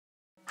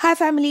Hi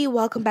family,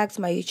 welcome back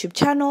to my YouTube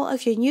channel.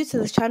 If you're new to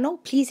this channel,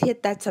 please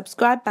hit that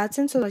subscribe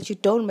button so that you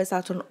don't miss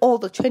out on all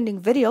the trending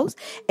videos.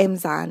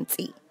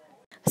 Mzansi.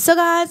 So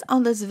guys,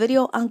 on this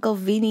video, Uncle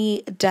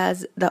Vinny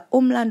does the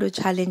uMlando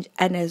challenge,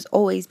 and as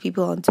always,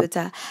 people on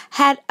Twitter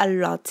had a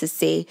lot to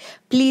say.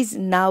 Please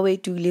now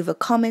do leave a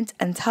comment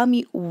and tell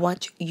me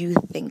what you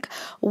think.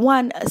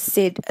 One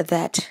said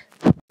that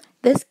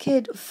this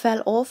kid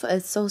fell off,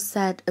 it's so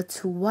sad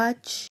to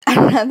watch.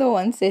 Another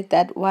one said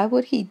that why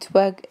would he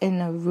twerk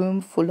in a room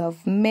full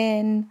of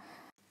men?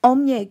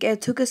 Omyeke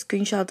took a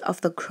screenshot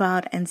of the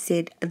crowd and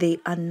said they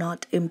are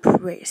not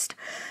impressed.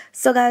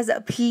 So guys,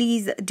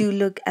 please do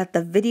look at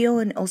the video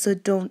and also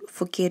don't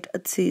forget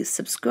to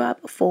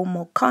subscribe for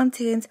more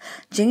content.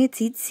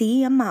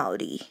 Jingititi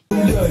Maori.